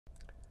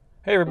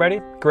Hey everybody,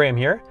 Graham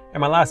here.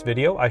 In my last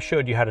video, I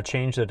showed you how to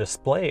change the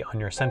display on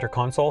your center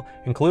console,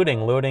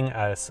 including loading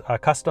a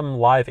custom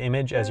live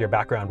image as your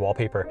background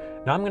wallpaper.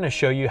 Now I'm going to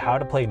show you how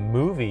to play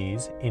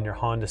movies in your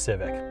Honda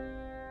Civic.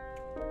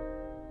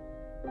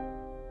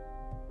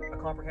 A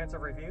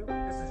comprehensive review.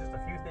 This is just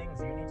a few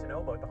things you need to know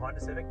about the Honda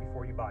Civic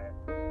before you buy it.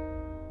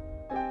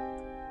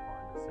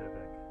 Honda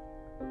Civic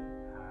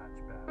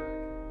hatchback.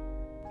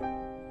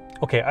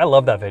 Okay, I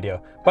love that video,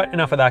 but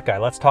enough of that guy.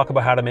 Let's talk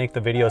about how to make the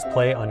videos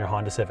play on your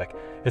Honda Civic.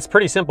 It's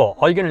pretty simple.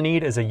 All you're gonna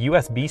need is a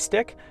USB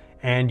stick,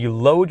 and you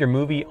load your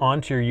movie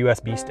onto your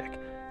USB stick.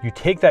 You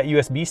take that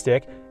USB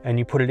stick and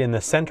you put it in the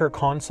center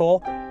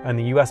console and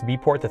the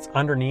USB port that's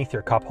underneath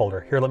your cup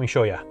holder. Here, let me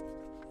show you.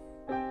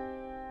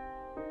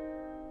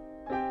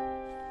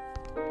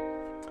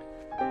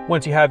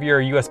 Once you have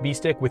your USB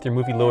stick with your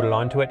movie loaded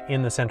onto it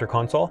in the center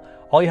console,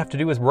 all you have to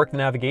do is work the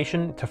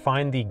navigation to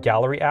find the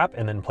gallery app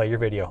and then play your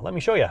video. Let me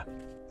show you.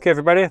 Okay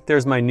everybody,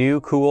 there's my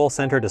new cool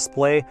center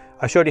display.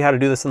 I showed you how to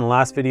do this in the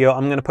last video.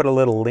 I'm gonna put a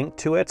little link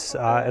to it.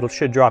 It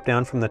should drop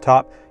down from the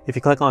top. If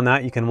you click on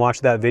that, you can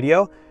watch that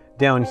video.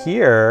 Down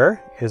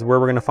here is where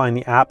we're gonna find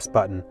the apps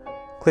button.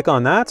 Click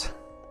on that,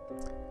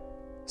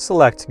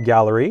 select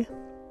gallery,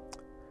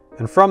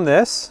 and from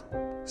this,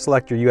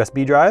 select your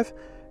USB drive.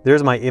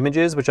 There's my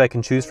images, which I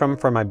can choose from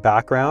for my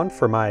background,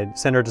 for my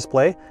center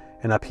display.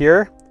 And up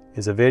here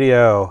is a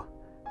video.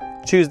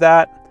 Choose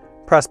that,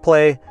 press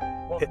play.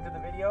 Welcome to the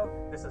video.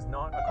 This is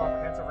not a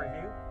comprehensive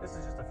review. This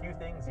is just a few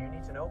things you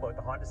need to know about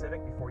the Honda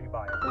Civic before you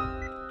buy it.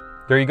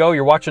 There you go,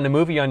 you're watching a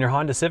movie on your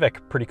Honda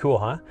Civic. Pretty cool,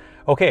 huh?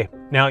 Okay,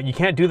 now you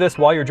can't do this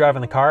while you're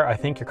driving the car. I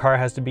think your car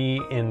has to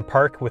be in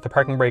park with the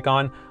parking brake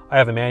on. I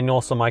have a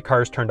manual, so my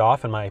car's turned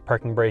off and my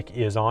parking brake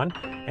is on.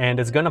 And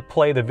it's gonna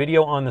play the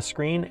video on the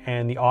screen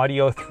and the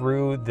audio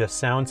through the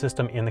sound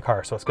system in the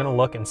car. So it's gonna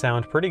look and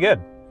sound pretty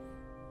good.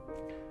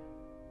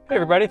 Hey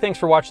everybody, thanks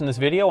for watching this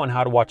video on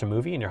how to watch a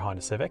movie in your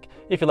Honda Civic.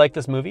 If you like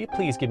this movie,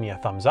 please give me a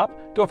thumbs up.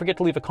 Don't forget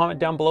to leave a comment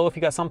down below if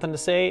you got something to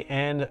say,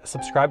 and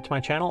subscribe to my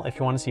channel if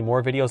you want to see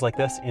more videos like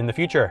this in the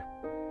future.